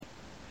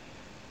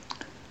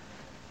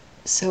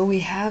So we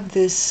have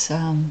this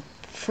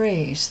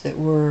phrase that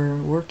we're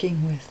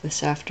working with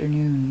this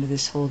afternoon,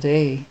 this whole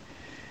day.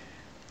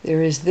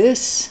 There is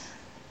this,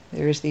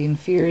 there is the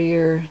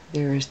inferior,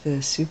 there is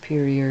the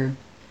superior,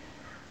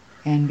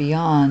 and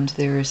beyond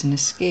there is an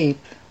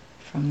escape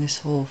from this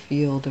whole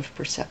field of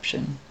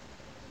perception.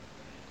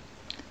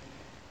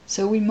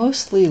 So we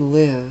mostly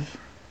live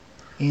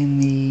in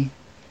the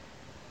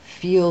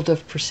field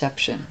of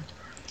perception.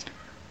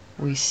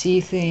 We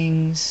see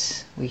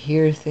things, we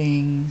hear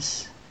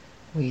things,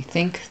 we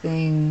think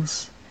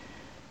things,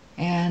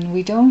 and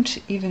we don't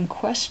even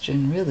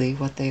question really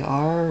what they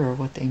are or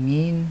what they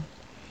mean.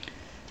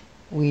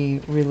 We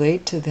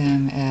relate to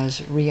them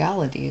as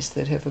realities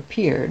that have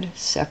appeared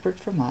separate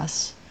from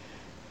us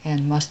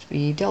and must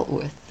be dealt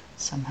with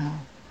somehow.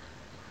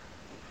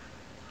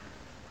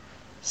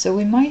 So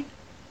we might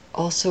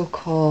also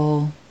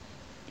call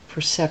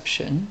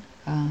perception,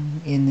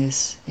 in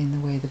the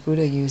way the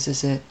Buddha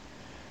uses it,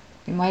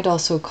 we might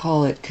also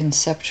call it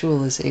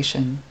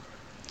conceptualization.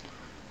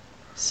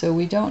 So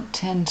we don't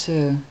tend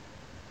to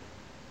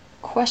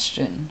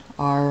question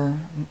our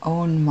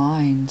own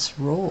mind's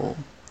role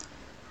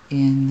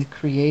in the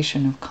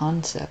creation of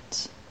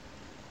concepts.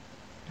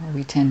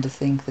 We tend to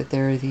think that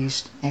there are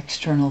these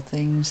external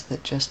things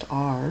that just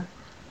are,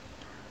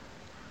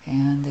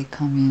 and they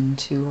come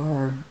into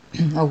our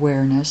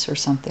awareness or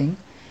something.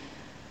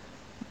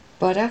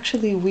 But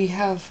actually we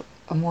have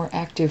a more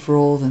active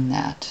role than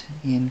that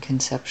in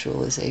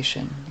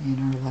conceptualization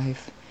in our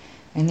life.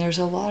 And there's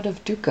a lot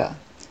of dukkha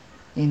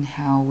in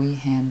how we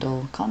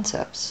handle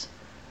concepts.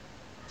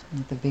 It's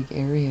one of the big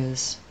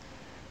areas.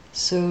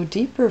 So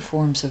deeper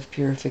forms of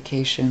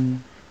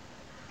purification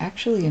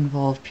actually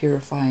involve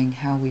purifying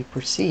how we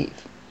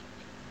perceive.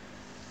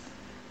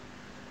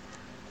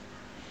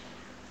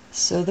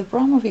 So the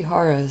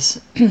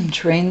Brahmaviharas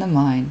train the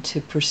mind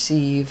to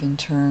perceive in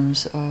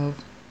terms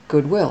of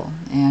goodwill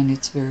and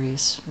its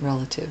various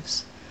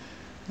relatives.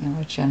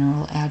 A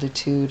general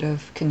attitude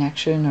of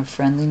connection, of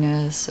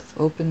friendliness, of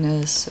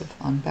openness, of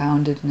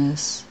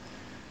unboundedness,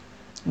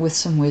 with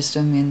some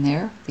wisdom in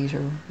there. These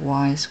are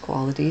wise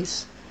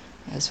qualities,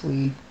 as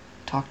we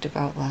talked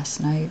about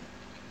last night.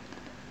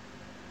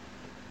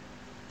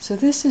 So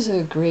this is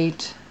a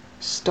great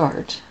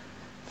start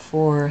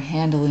for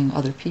handling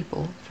other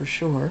people, for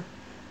sure,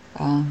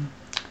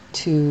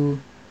 to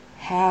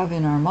have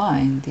in our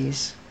mind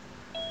these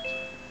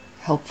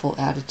helpful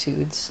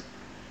attitudes,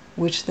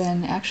 which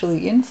then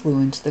actually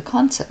influence the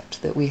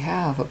concept that we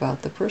have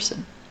about the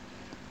person,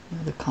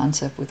 the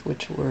concept with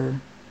which we're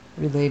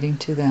relating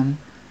to them.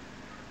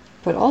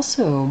 But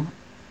also,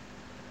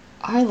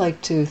 I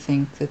like to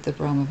think that the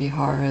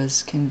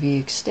Brahmaviharas can be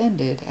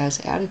extended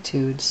as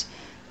attitudes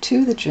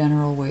to the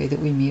general way that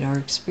we meet our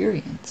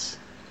experience.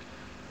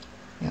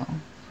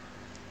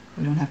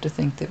 We don't have to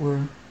think that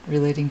we're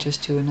relating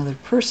just to another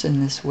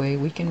person this way.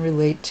 We can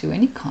relate to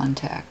any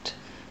contact,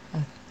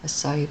 a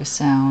sight, a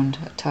sound,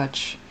 a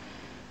touch,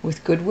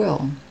 with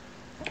goodwill,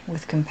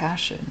 with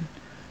compassion,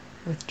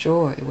 with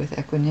joy, with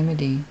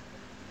equanimity.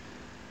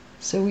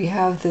 So we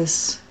have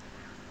this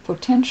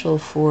potential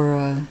for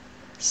a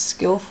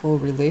skillful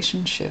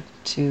relationship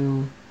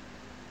to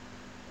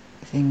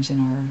things in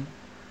our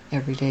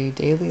everyday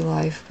daily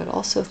life, but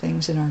also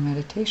things in our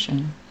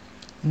meditation.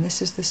 And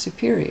this is the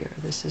superior,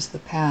 this is the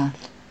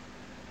path,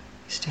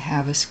 is to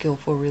have a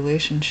skillful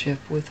relationship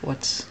with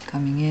what's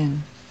coming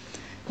in,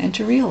 and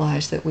to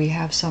realize that we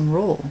have some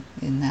role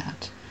in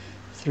that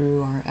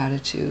through our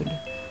attitude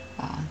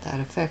that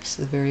affects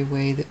the very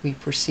way that we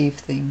perceive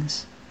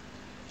things.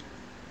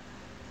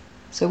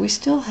 So we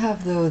still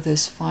have, though,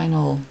 this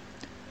final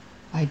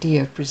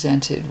idea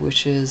presented,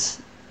 which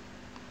is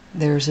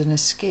there's an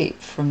escape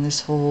from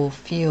this whole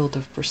field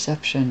of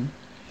perception.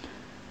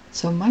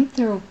 So might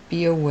there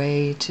be a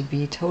way to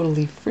be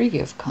totally free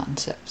of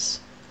concepts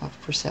of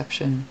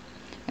perception?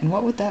 And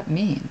what would that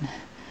mean?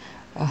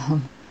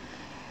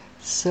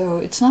 So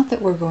it's not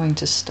that we're going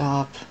to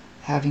stop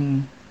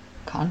having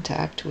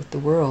contact with the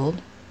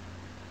world.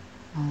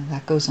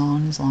 That goes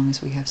on as long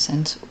as we have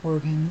sense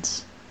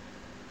organs.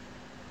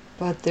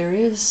 But there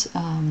is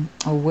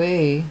a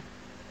way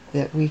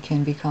that we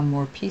can become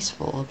more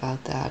peaceful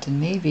about that.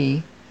 And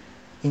maybe,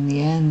 in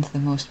the end, the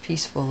most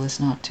peaceful is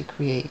not to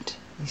create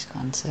these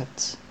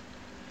concepts.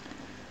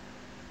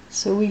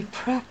 So we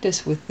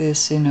practice with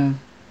this in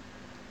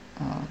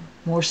a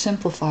more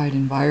simplified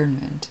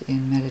environment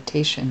in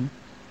meditation.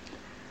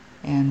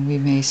 And we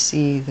may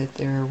see that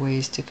there are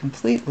ways to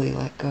completely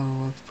let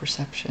go of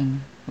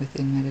perception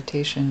within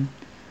meditation.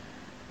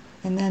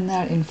 And then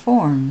that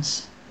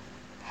informs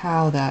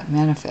how that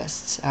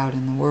manifests out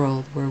in the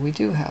world, where we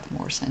do have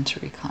more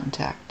sensory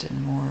contact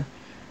and more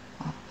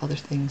other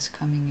things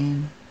coming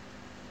in.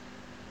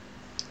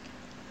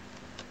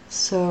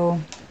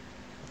 So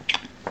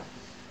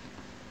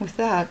with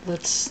that,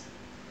 let's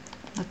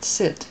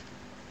sit.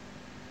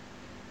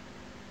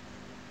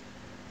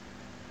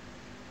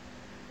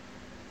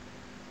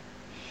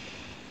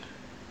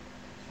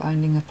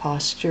 Finding a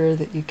posture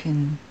that you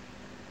can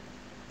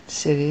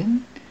sit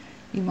in,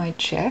 You might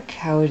check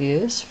how it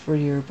is for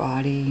your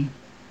body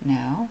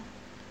now,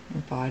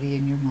 your body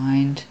and your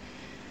mind.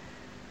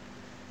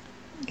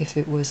 If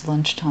it was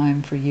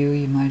lunchtime for you,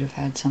 you might have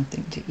had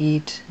something to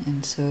eat,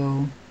 and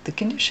so the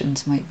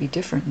conditions might be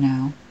different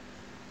now.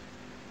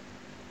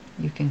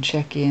 You can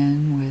check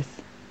in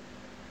with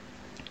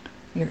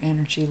your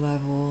energy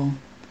level,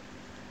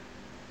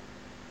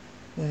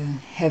 the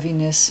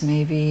heaviness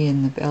maybe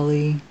in the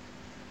belly,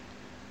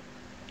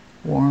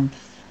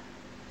 warmth,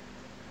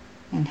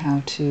 and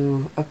how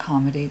to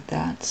accommodate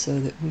that so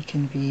that we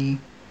can be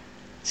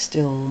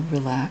still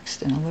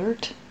relaxed and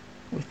alert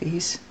with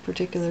these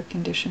particular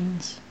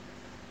conditions.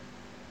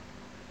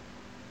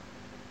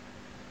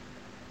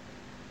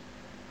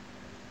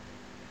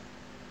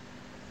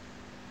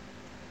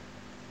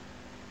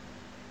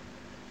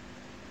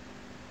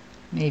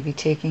 Maybe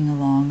taking a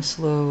long,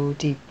 slow,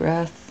 deep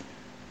breath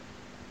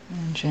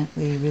and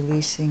gently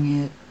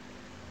releasing it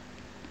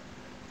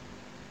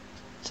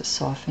to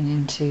soften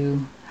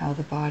into how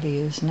the body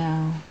is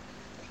now.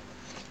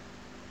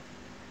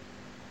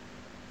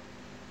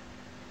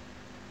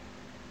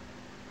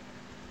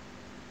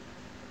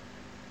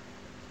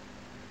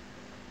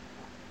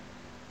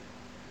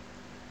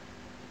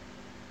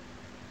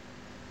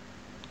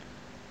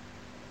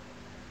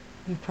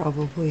 You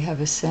probably have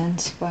a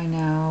sense by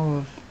now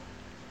of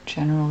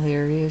general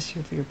areas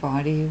of your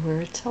body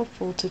where it's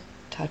helpful to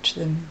touch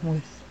them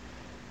with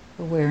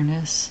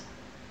awareness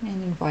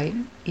and invite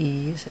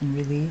ease and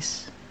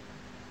release.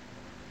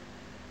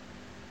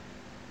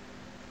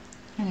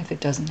 And if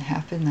it doesn't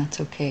happen, that's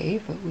okay,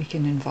 but we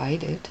can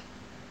invite it.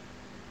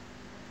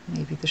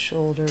 Maybe the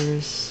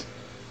shoulders,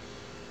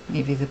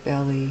 maybe the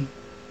belly,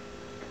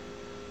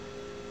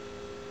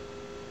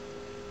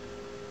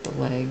 the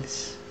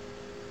legs.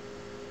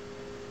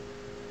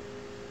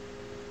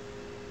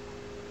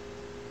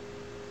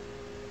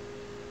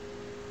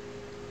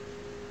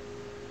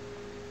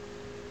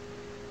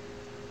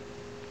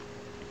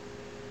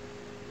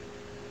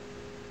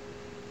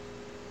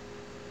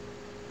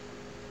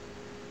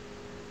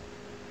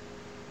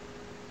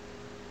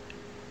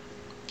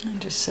 And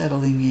just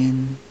settling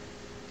in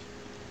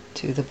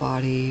to the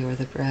body or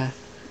the breath,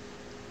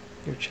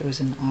 your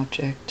chosen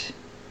object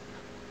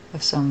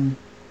of some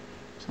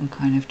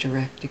kind of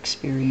direct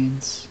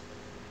experience.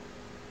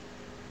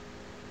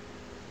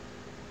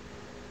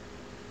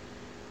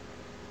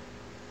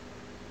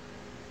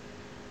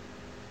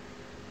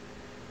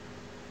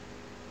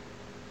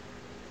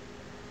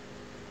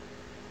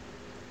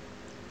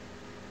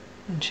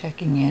 And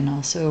checking in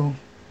also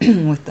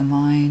with the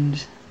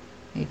mind,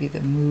 maybe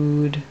the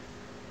mood,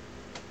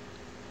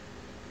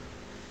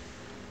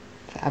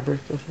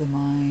 fabric of the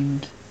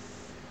mind.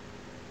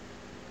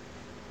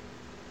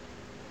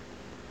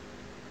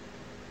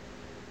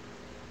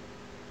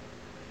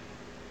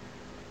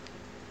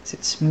 Is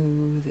it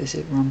smooth? Is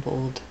it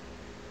rumpled?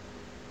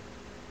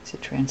 Is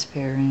it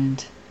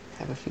transparent?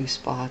 Have a few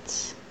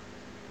spots?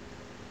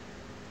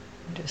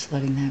 And just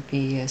letting that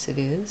be as it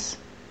is.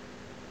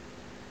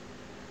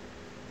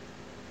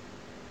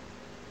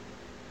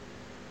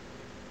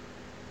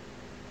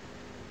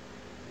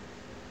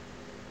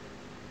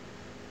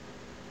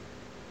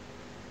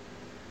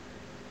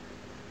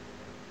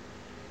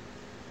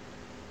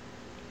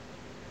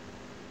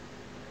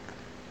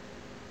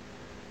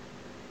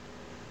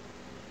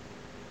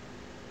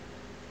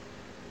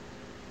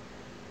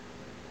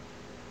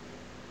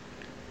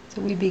 So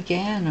we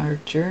began our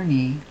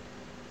journey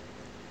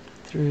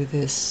through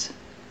this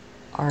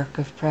arc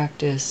of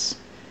practice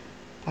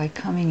by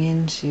coming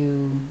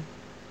into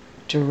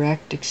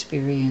direct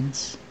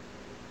experience.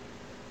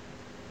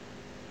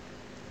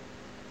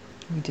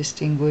 We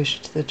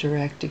distinguished the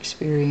direct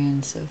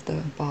experience of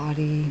the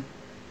body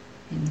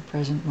in the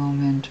present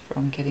moment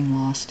from getting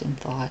lost in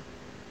thought.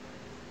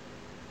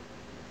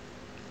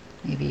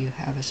 Maybe you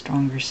have a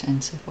stronger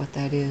sense of what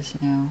that is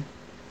now.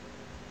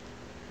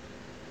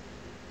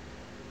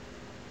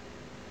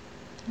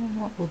 And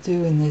what we'll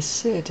do in this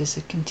sit is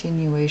a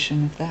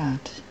continuation of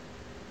that.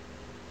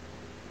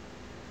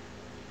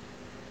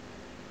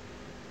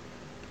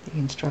 The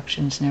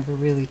instructions never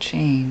really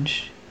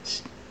change.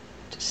 It's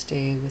to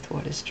stay with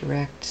what is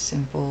direct,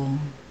 simple,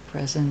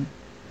 present.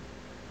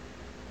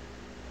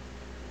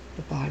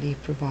 The body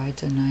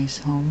provides a nice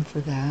home for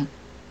that.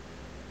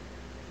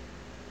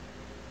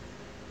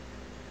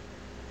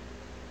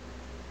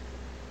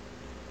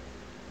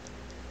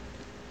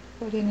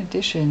 But in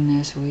addition,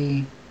 as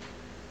we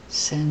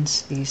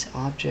sense these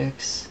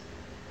objects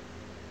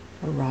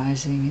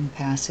arising and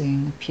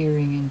passing,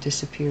 appearing and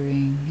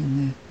disappearing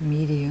in the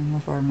medium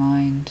of our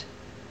mind,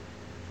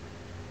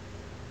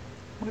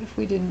 what if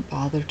we didn't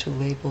bother to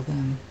label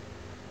them?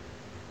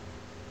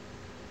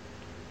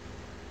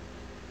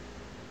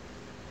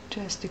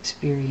 Just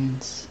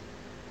experience.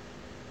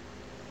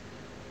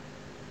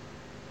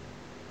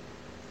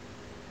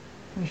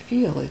 We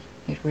feel it,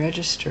 it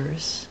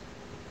registers.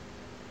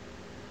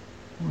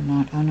 We're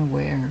not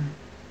unaware.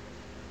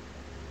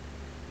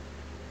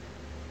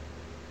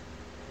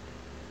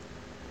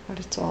 But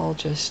it's all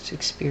just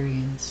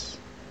experience.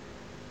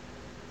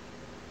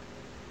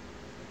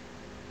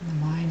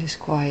 mind is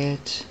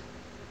quiet,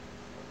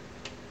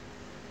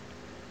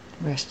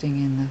 resting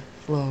in the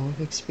flow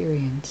of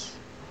experience.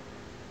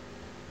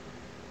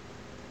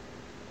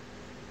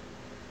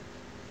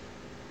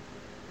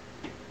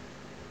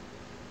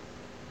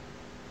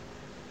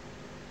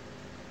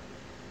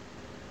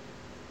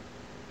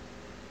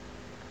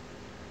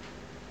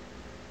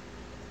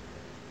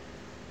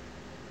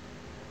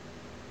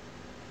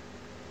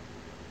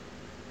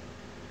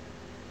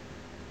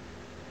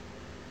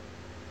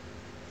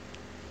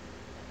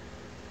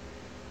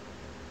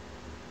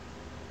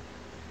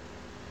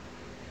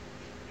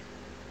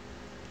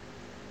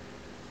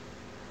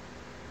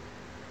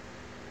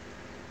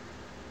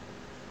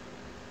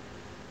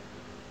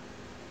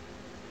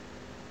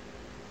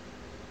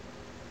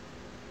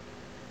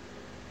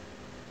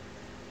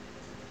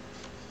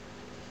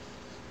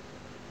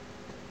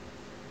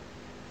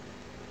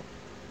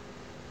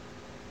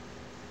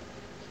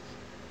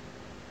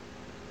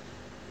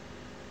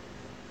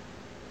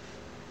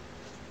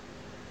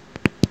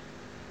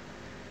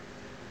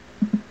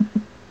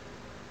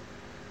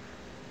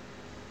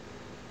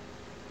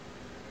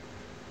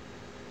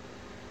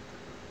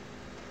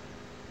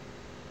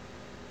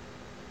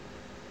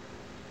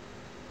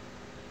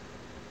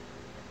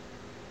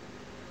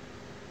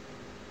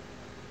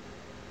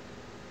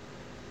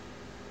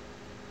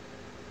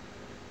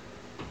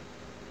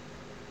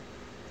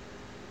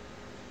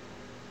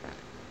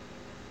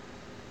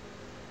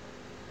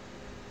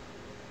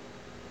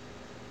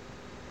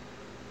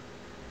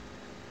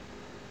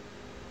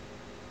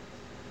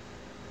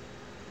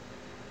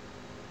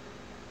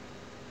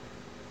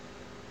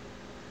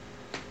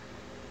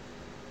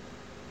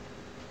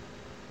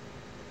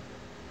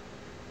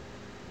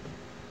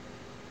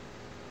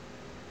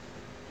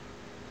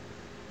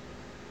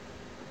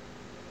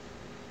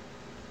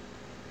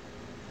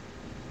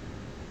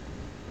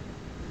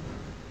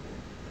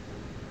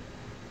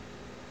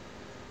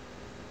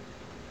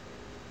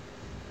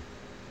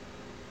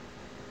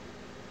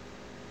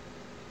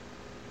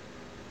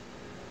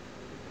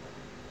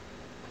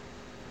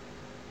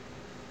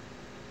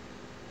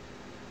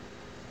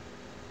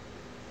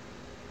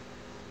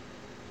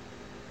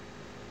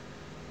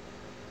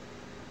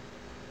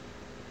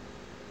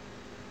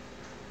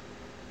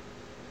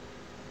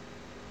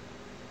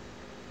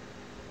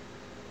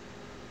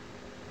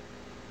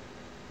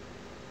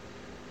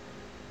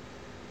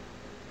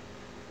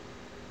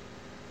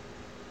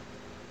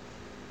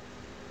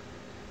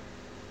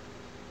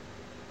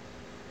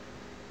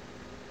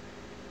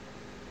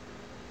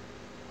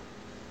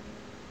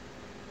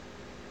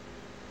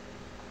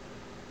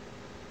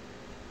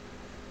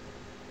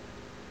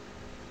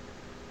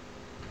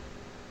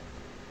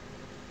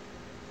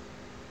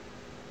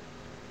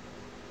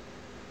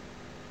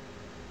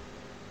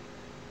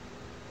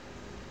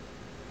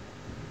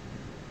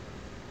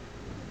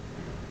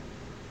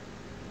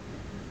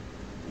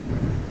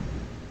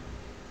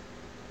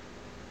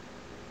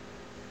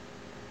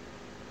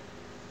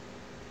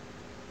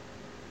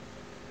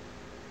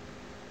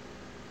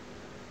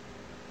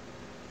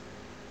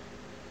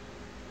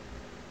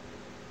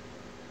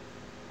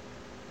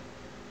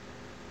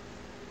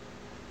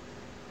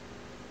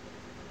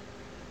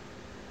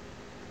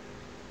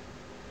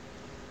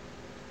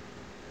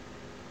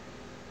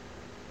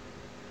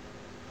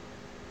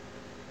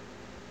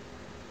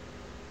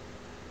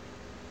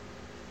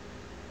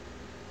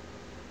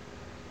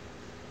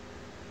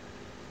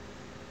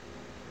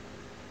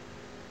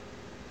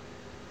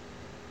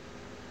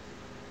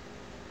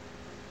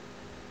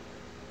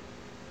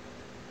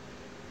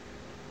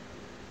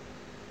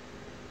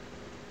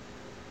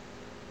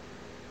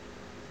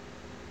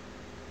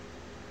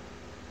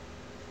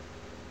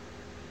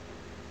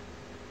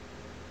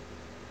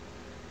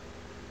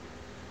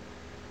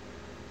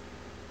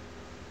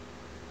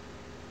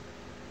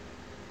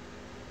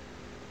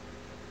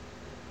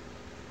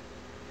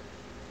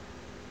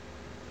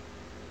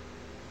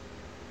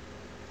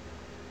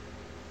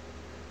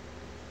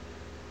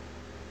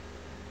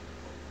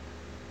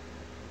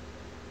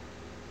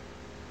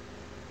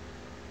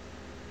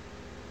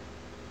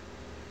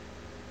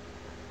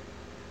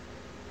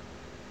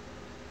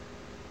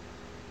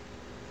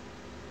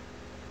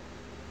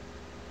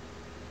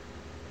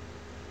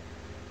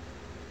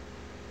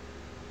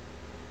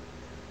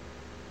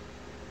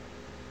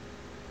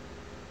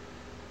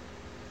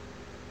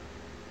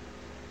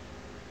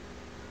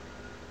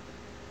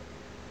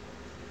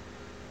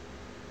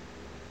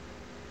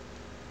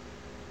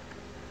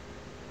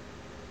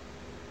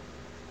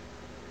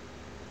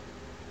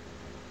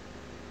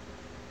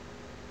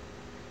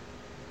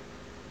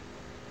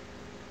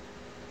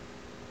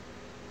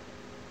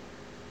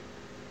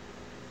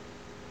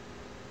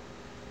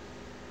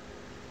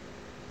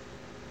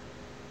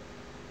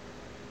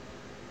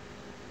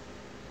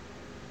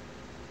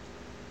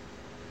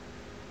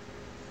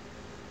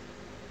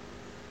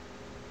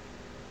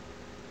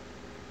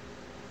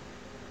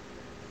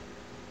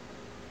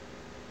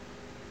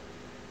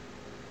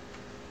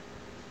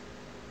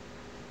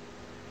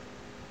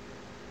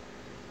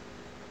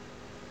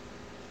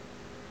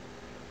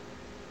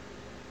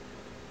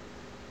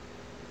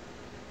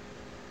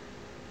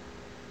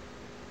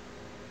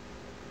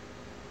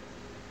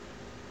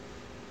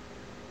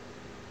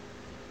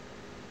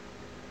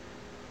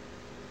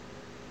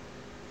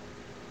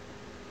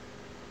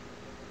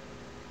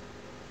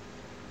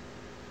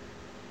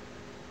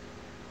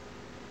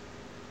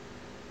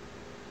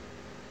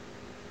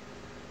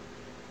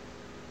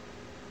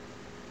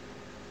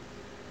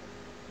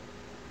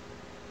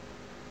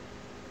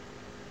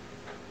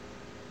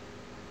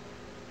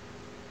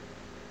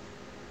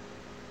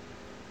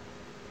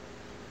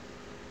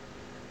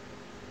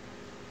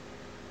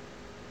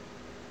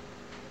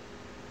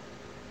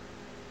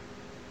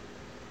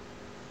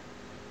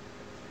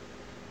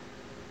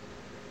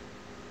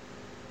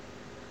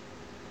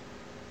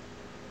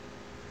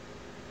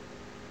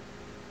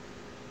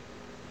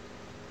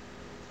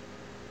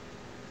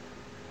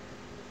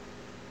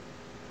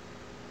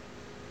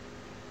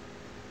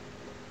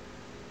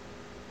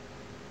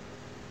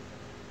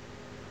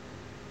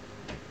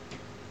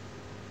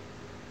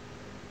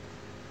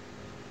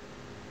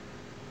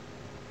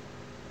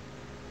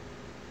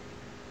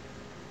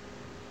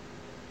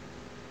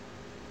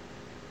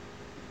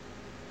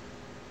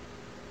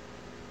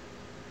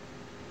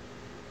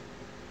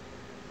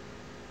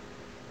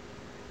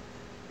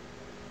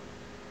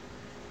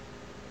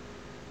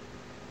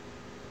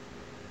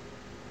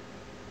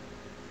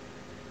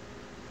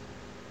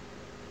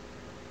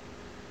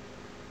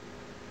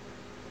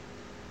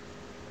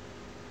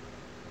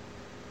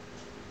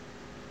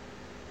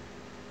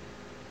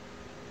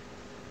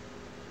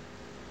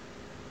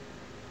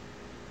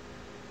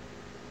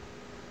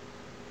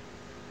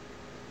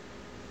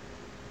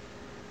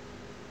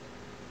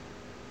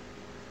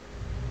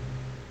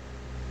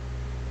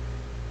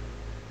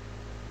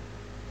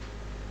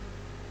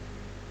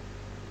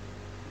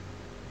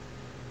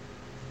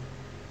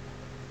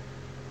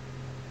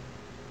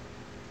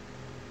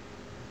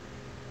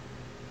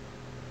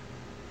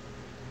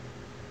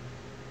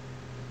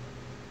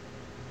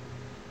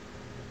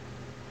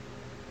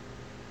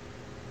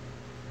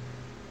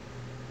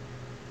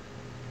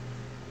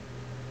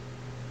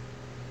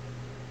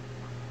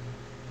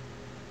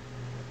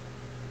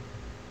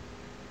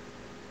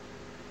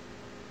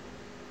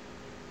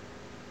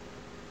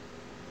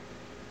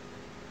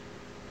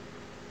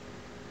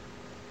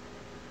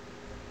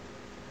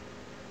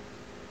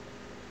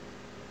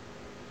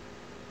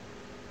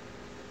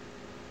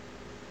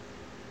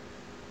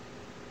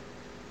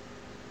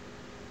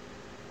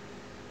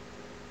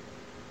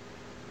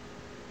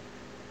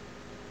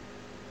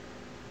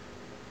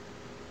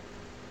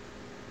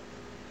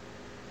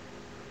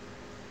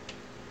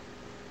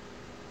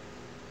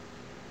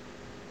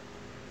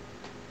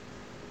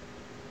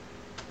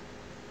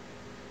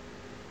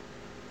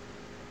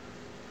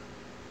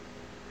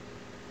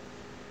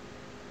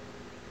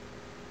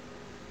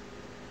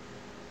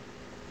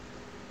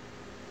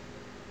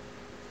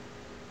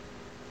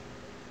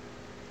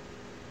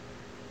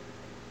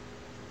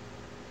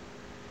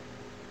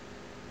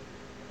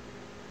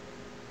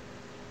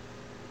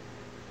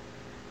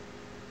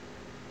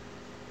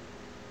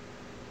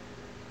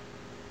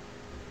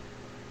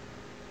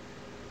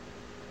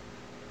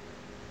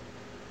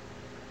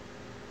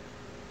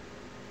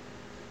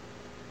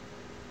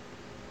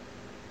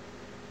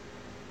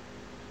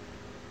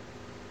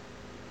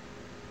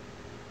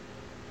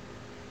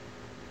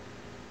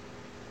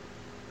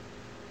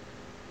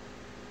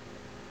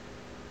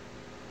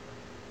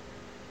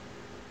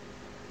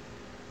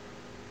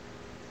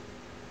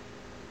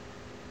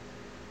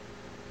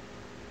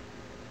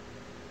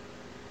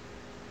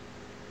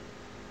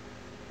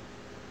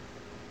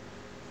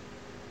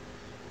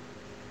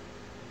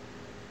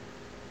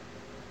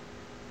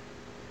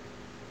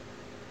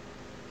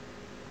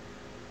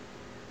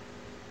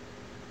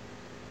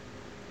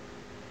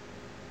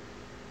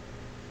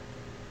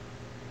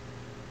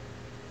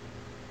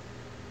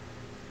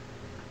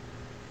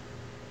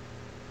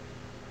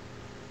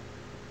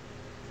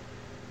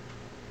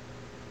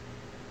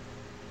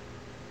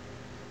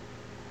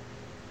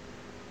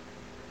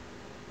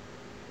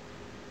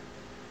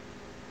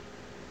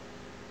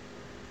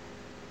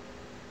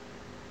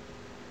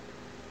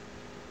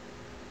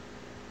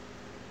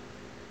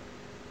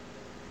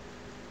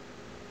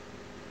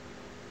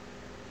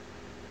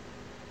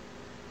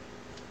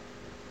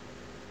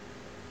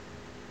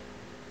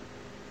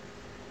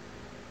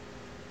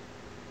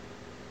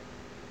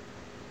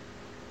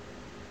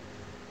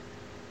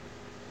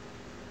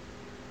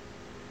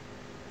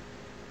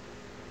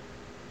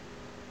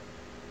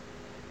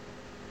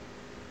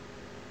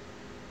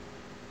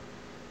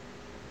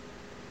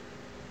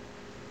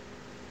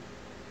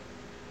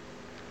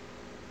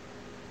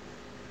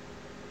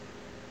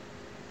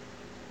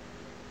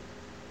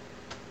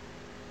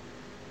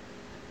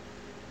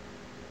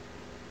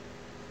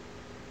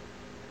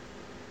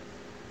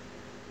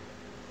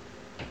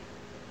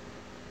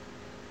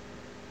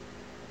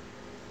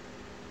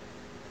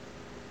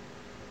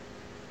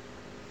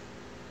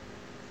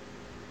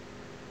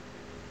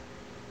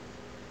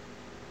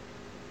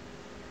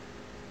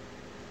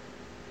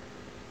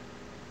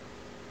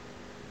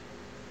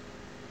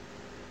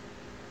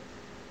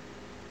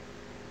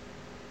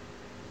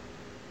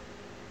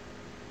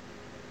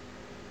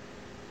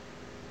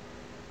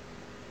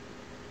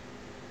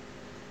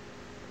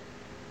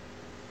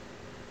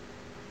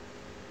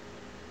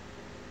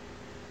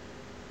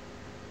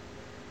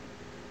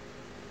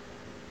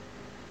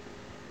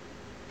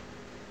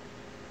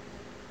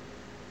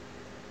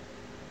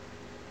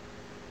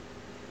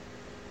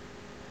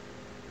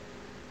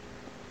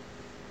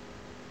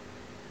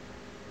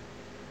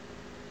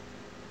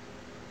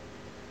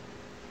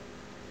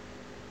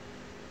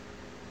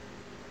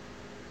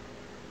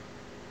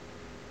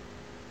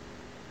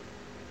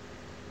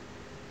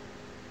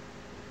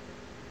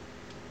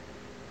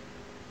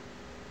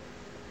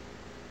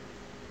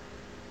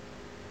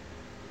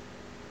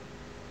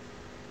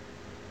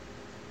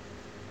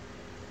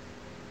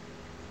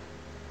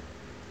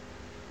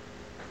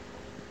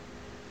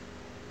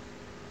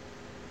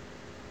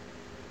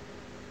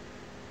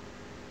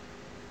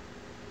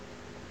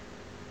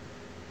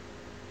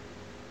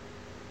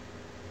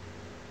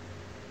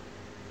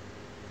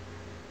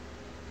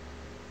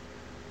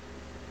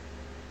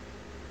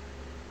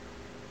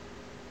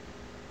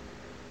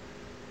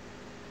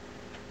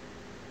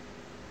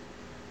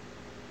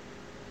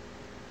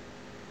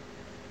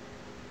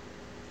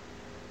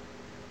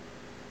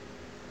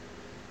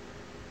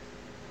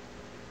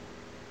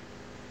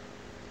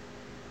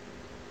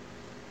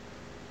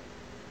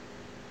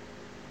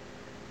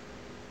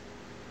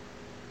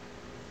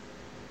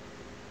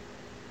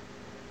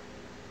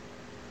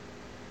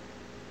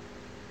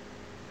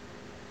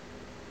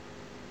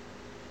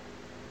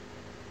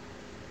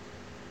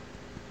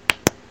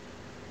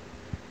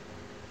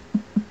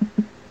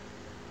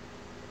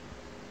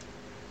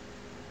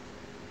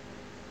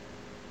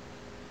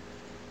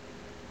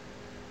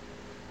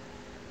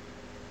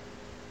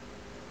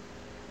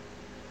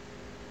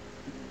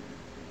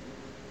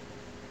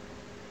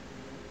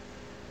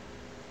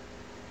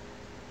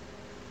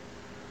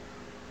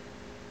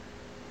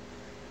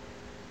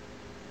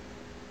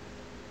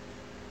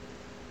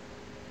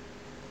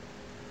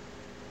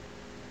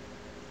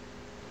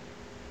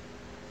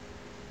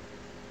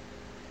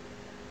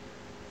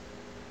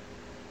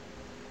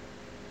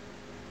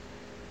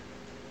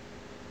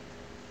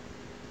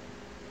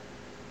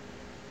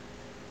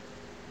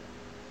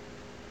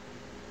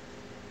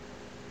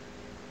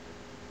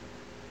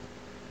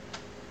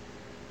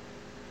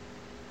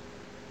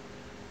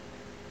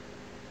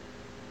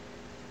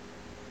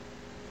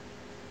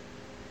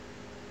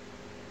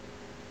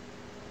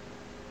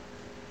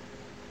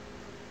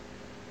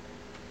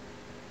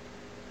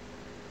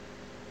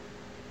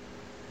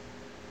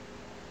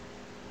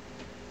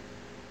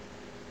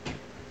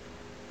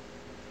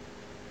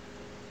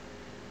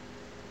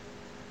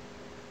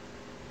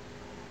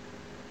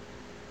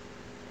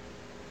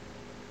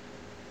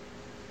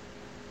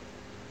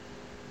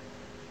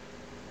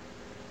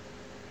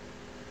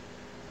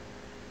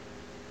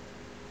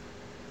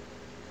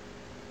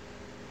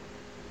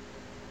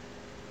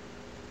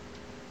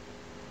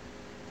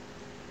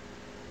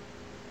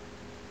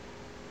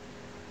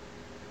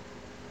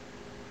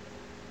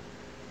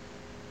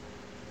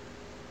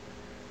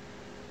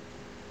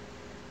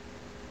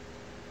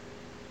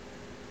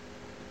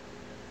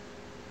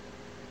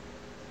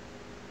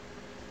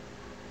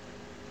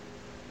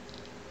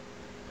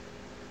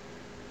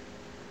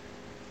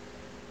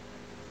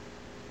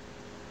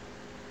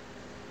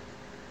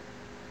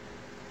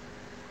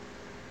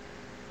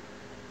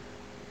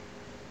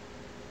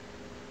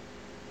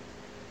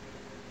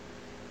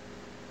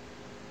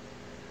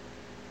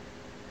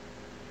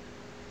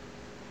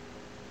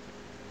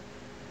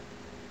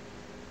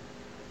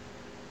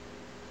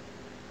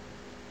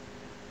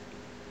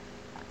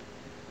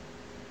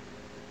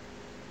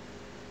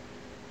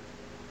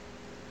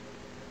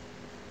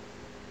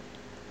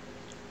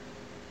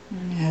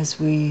 as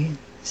we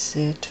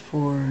sit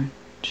for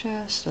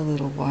just a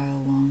little while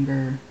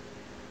longer,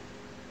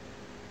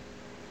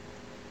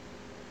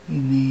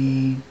 you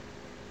may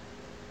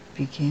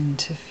begin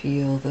to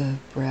feel the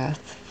breath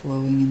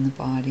flowing in the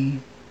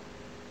body.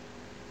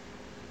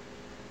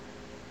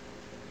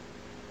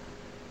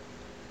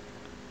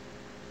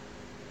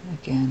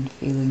 Again,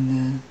 feeling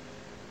the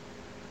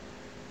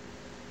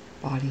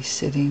body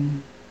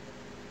sitting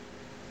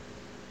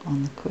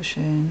on the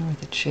cushion or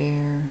the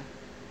chair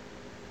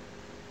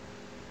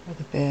or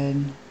the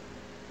bed.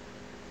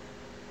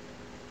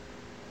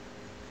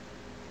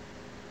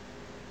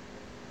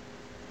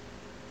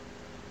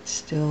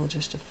 Still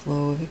just a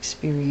flow of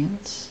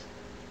experience,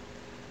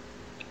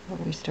 but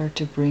we start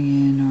to bring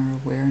in our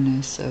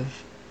awareness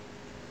of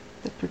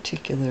the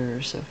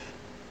particulars of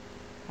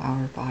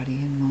our body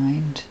and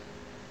mind.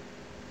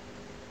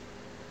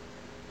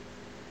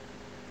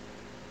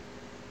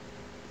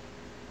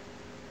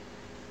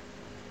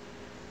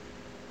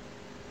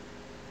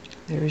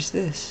 There is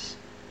this.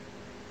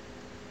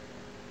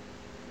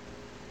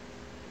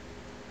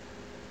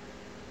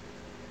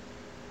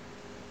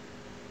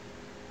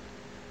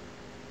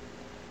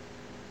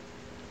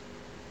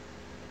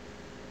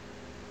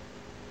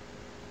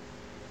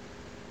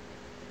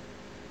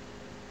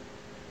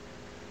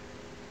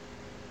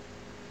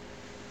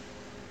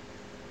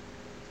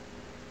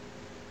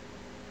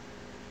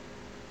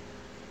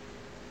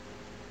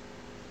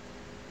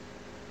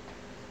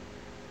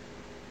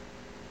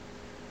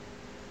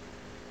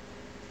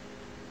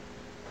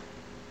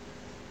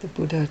 The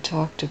Buddha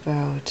talked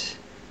about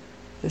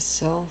the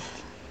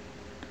self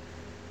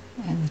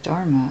and the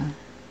Dharma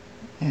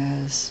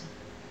as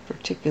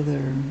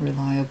particular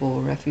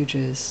reliable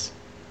refuges.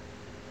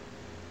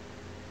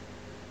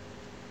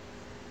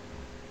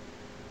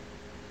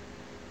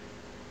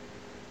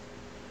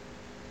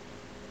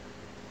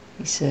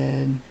 He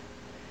said,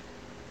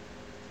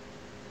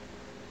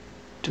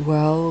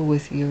 dwell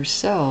with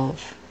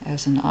yourself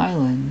as an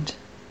island,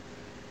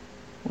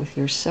 with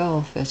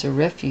yourself as a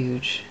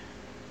refuge,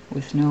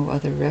 with no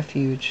other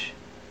refuge,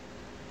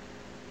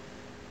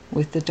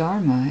 with the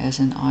Dharma as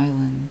an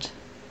island,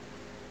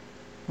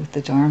 with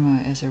the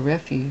Dharma as a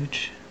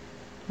refuge,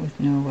 with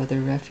no other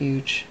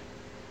refuge.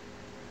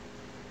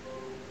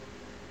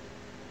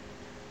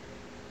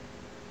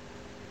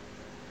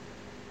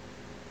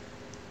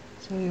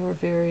 So your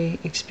very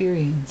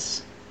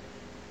experience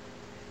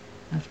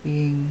of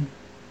being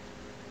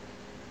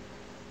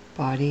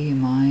body,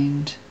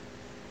 mind,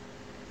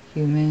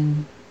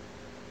 human,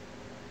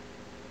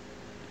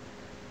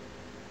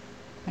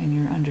 and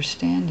your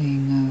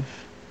understanding of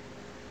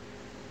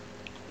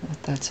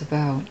what that's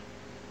about,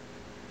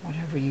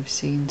 whatever you've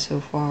seen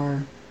so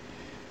far,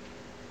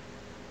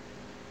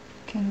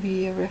 can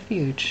be a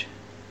refuge.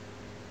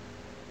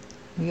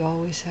 We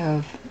always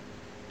have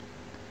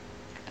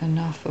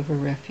enough of a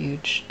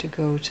refuge to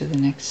go to the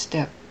next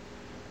step,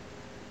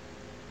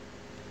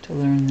 to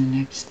learn the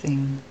next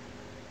thing.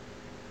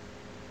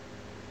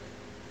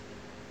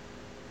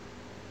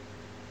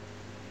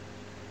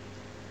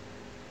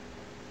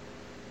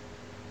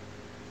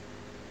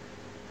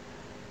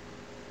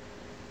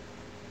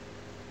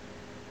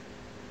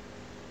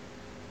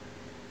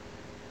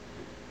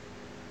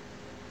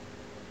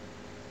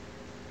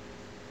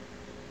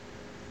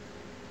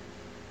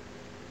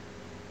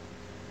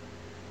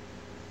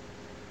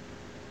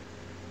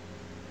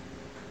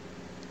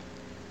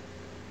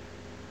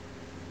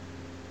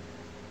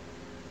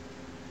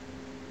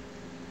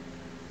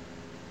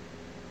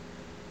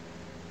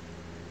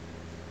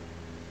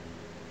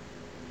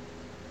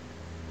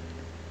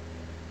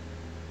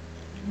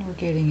 We're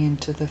getting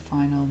into the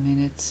final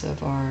minutes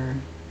of our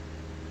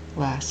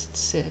last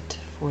sit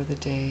for the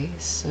day,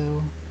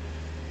 so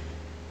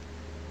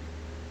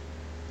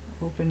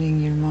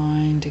opening your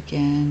mind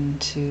again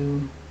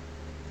to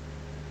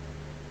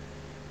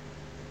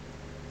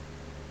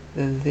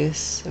the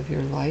this of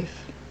your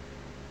life.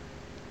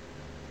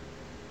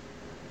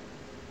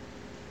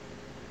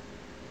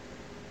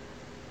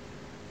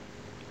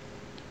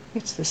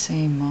 It's the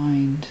same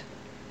mind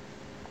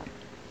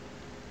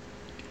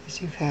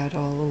as you've had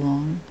all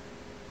along.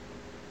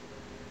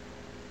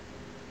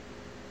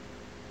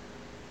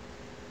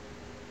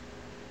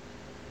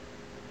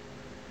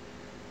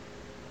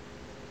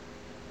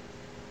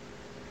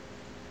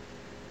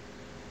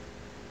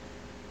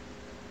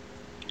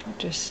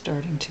 Just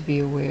starting to be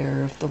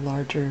aware of the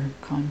larger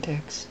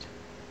context.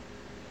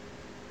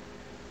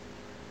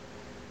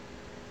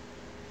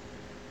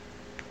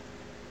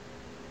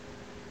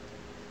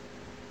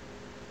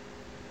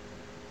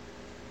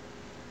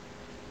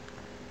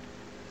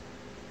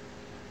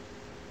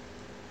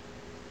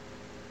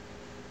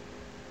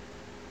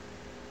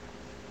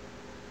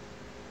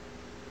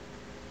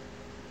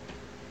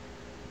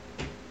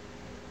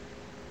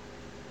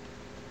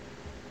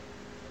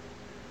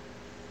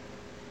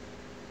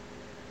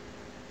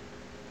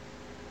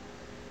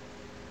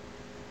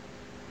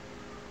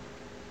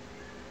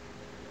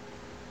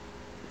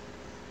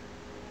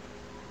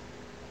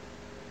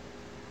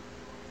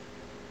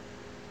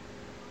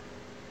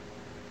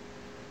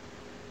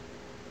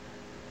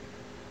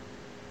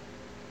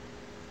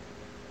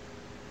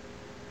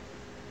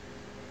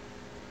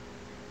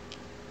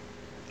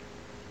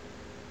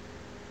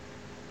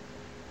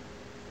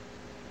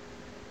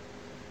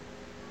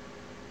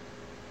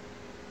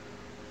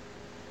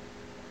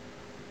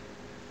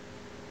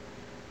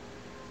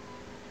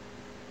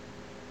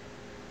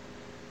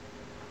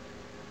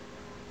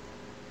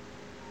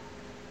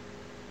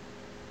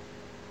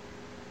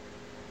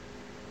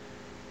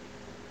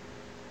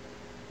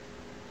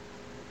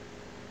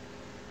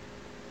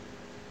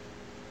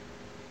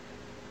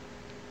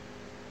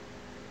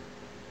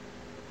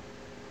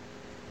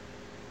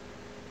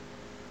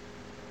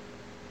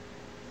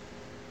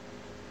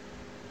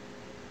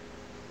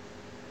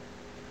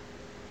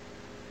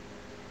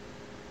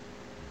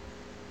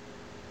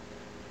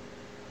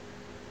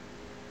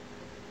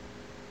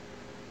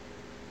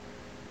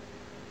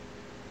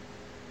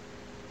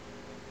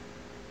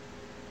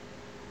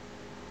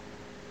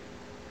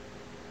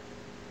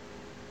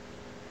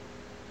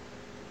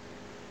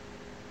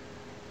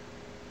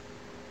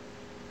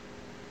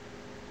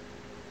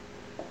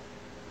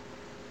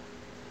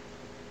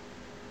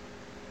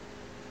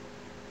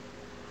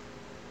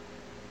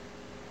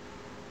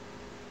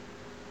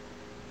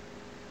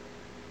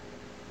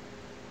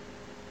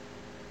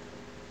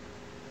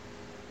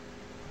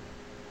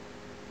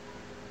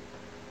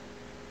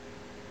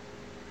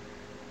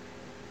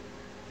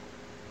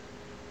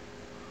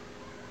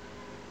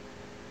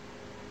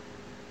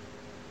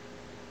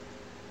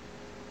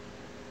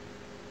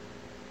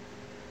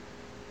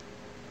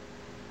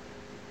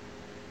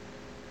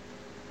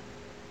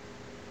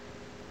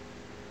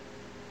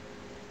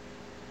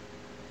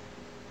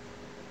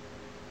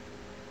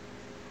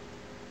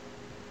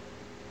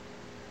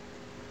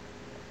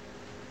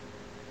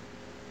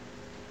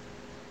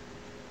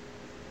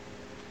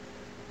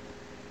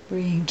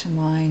 bringing to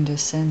mind a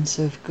sense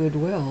of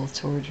goodwill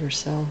toward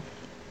yourself.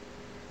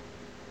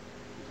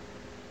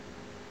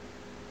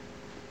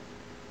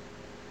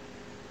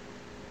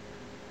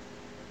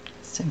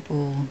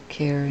 Simple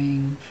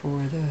caring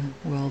for the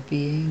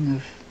well-being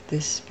of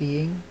this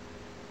being.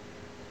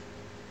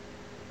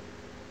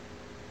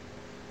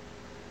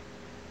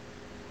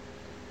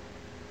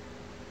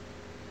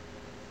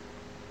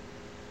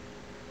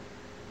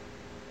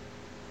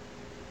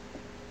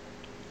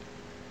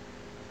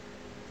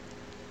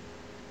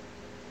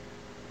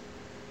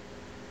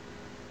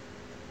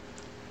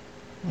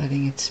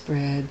 Letting it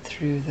spread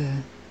through the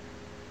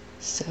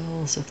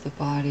cells of the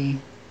body.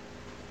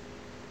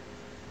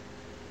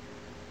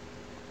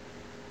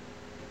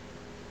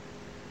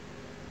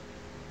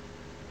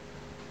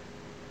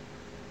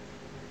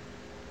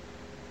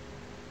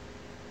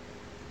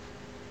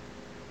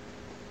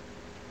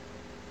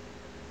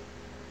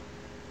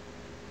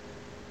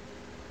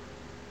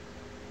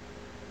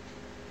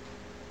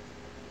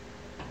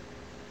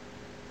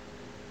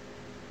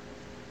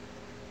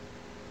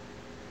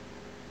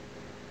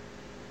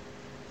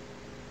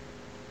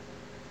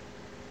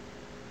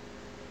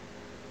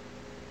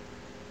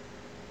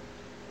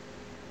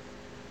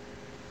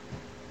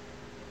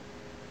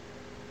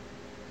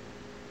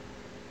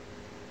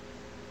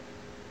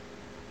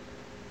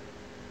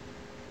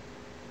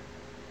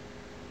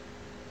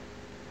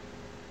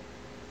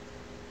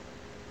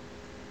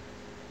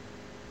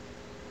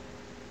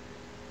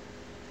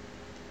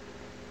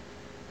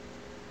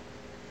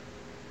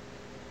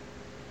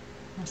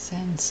 A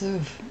sense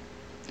of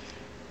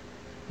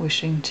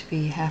wishing to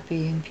be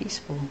happy and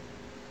peaceful.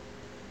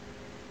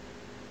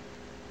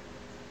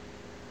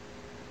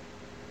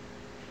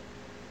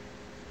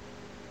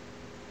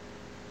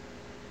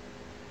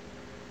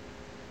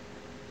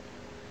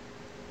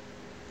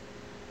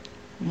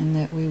 And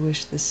that we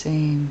wish the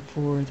same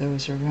for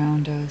those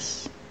around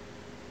us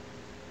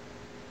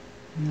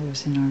and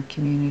those in our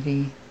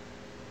community.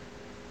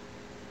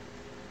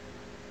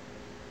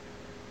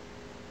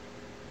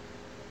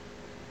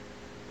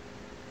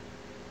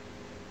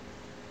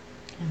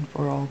 And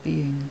for all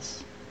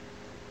beings.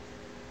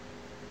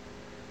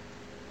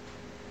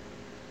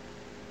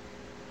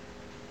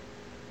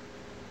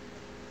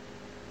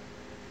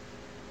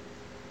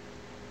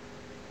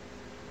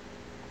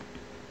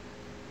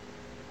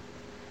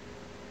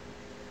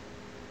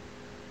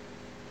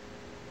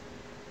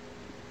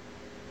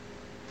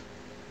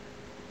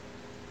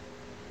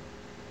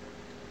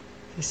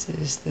 This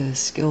is the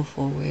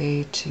skillful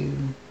way to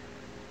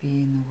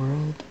be in the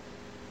world.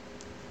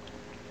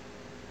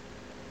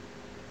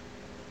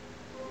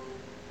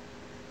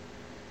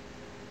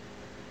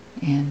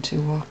 And to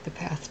walk the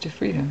path to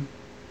freedom.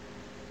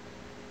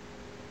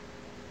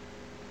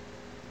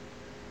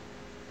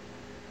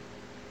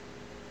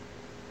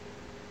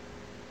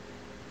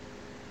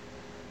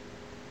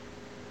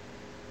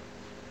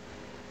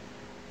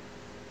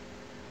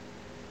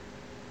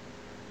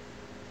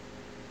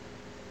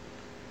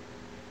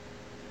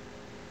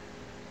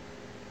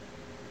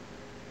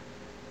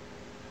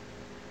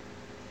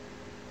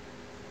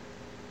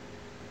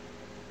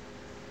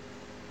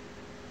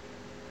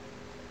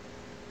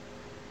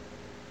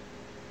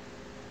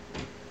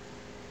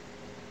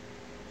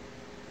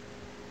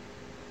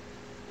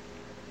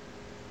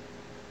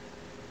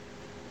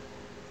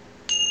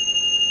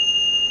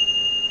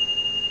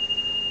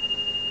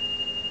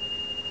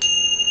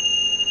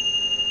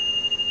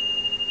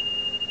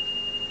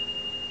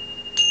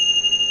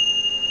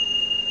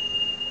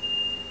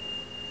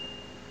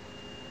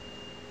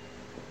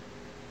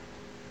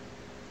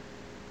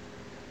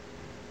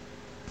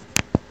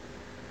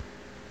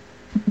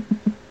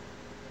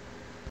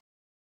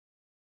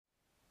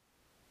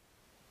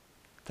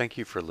 Thank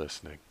you for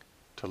listening.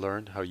 To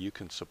learn how you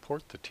can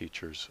support the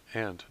teachers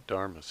and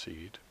Dharma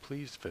Seed,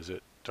 please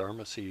visit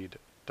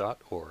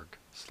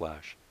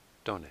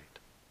dharmaseed.org/donate.